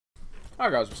Hi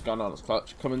guys, what's going on? It's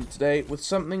Clutch coming today with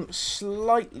something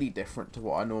slightly different to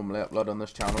what I normally upload on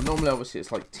this channel. Normally, obviously,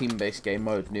 it's like team-based game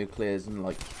mode, nuclears, and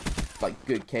like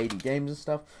good KD games and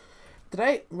stuff.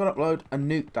 Today, I'm going to upload a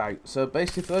Nuked out. So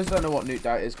basically, for those who don't know what Nuked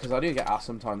out is, because I do get asked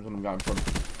sometimes when I'm going from.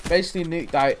 Basically,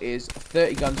 Nuked out is a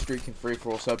 30 gun streak in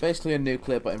free-for-all. So basically a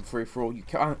nuclear, but in free-for-all. You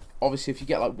can't, obviously, if you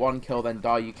get like one kill then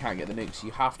die, you can't get the nuke. So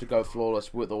you have to go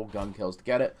flawless with all gun kills to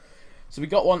get it. So we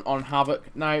got one on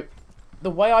Havoc. Now, the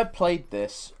way I played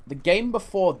this, the game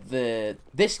before this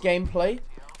gameplay,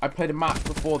 I played a match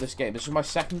before this game. This was my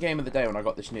second game of the day when I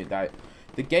got this nuked out.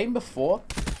 The game before,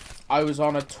 I was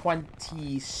on a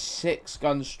 26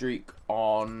 gun streak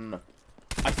on,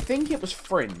 I think it was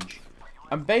Fringe.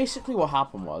 And basically what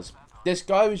happened was, this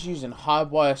guy was using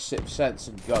Hardwire, Sixth Sense,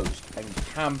 and Ghost, and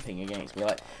camping against me.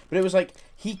 But it was like,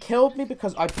 he killed me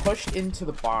because I pushed into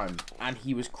the barn, and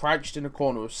he was crouched in a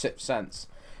corner with Sixth Sense.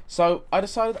 So I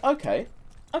decided, okay,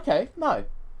 no.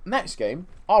 Next game,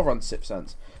 I'll run Sixth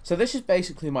Sense. So this is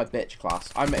basically my bitch class.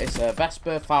 It's a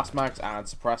Vesper, Fast Mags, and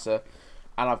Suppressor.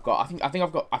 And I've got, I think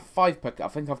I've got a 5-pick. I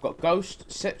think I've got Ghost,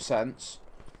 Sixth Sense,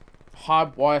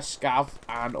 Hardwire, Scav,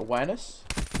 and Awareness.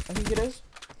 I think it is.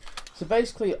 So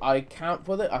basically, I camp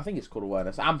with it. I think it's called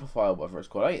Awareness. Amplify, whatever it's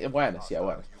called. Awareness, yeah,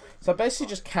 Awareness. So I basically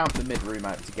just camp the mid-room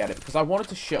out to get it. Because I wanted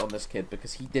to shit on this kid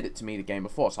because he did it to me the game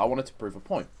before. So I wanted to prove a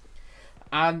point.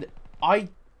 And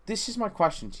this is my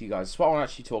question to you guys. It's what I want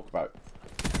to actually talk about.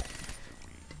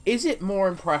 Is it more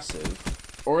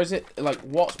impressive, or is it, like,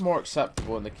 what's more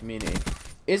acceptable in the community?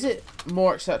 Is it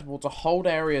more acceptable to hold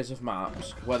areas of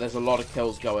maps where there's a lot of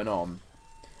kills going on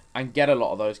and get a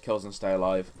lot of those kills and stay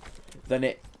alive than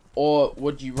it, or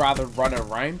would you rather run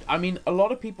around? I mean, a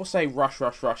lot of people say rush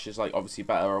is, like, obviously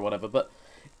better or whatever, but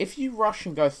if you rush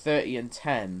and go 30 and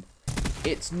 10,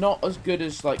 it's not as good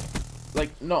as, like,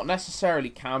 not necessarily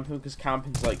camping, because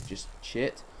camping's, like, just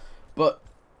shit. But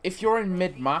if you're in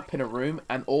mid-map in a room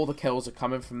and all the kills are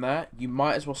coming from there, you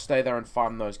might as well stay there and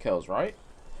farm those kills, right?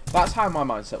 That's how my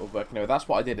mindset would work. Anyway, that's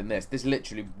what I did in this. This is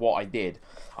literally what I did.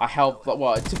 I held,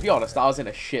 well, to be honest, I was in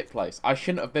a shit place. I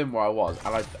shouldn't have been where I was,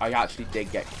 and I actually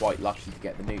did get quite lucky to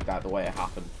get the nuke out the way it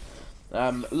happened.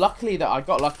 Luckily that I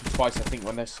got lucky twice, I think,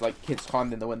 when this, like, kids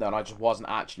climbed in the window and I just wasn't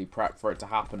actually prepped for it to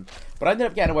happen. But I ended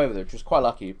up getting away with it, which was quite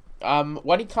lucky.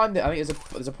 When he climbed in, I think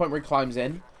there's a point where he climbs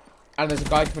in, and there's a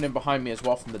guy coming in behind me as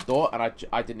well from the door, and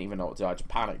I didn't even know what to do. I just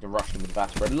panicked and rushed him with the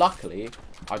Vesper, and luckily,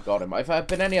 I got him. If I had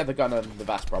been any other gun than the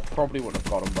Vesper, I probably wouldn't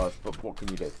have got them both, but what can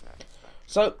you do?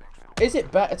 So, is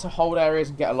it better to hold areas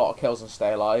and get a lot of kills and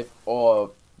stay alive,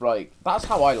 or, like, that's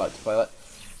how I like to play it.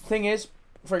 Thing is,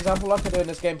 for example, like I do in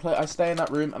this gameplay, I stay in that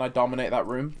room and I dominate that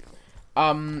room.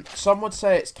 Some would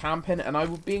say it's camping, and I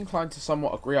would be inclined to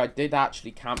somewhat agree. I did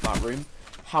actually camp that room.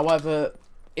 However,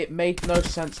 it made no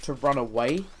sense to run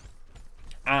away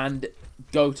and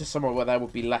go to somewhere where there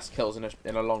would be less kills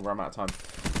in a longer amount of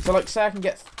time. So, like, say I can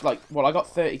get, like, well, I got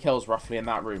 30 kills roughly in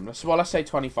that room. Well, let's say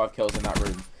 25 kills in that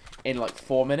room in, like,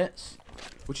 4 minutes,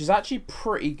 which is actually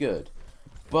pretty good.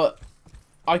 But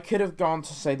I could have gone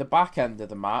to, say, the back end of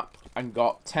the map and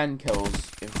got 10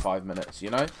 kills in 5 minutes, you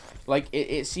know? Like,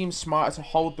 it seems smarter to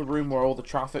hold the room where all the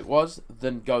traffic was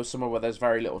than go somewhere where there's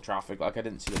very little traffic. Like, I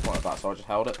didn't see the point of that, so I just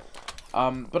held it.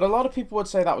 But a lot of people would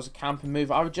say that was a camping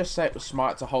move. I would just say it was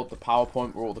smart to hold the power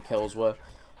point where all the kills were.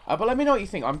 But let me know what you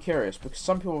think. I'm curious, because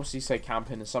some people obviously say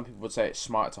camping, and some people would say it's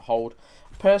smart to hold.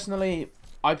 Personally,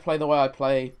 I play the way I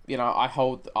play. You know,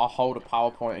 I'll hold a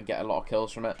power point and get a lot of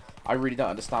kills from it. I really don't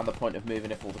understand the point of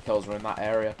moving if all the kills are in that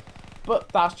area. But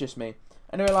that's just me.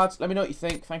 Anyway, lads, let me know what you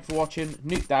think. Thanks for watching.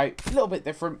 Nuked out. A little bit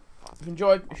different. If you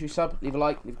enjoyed, make sure you sub, leave a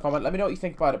like, leave a comment. Let me know what you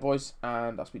think about it, boys.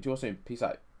 And I'll speak to you all soon. Peace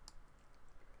out.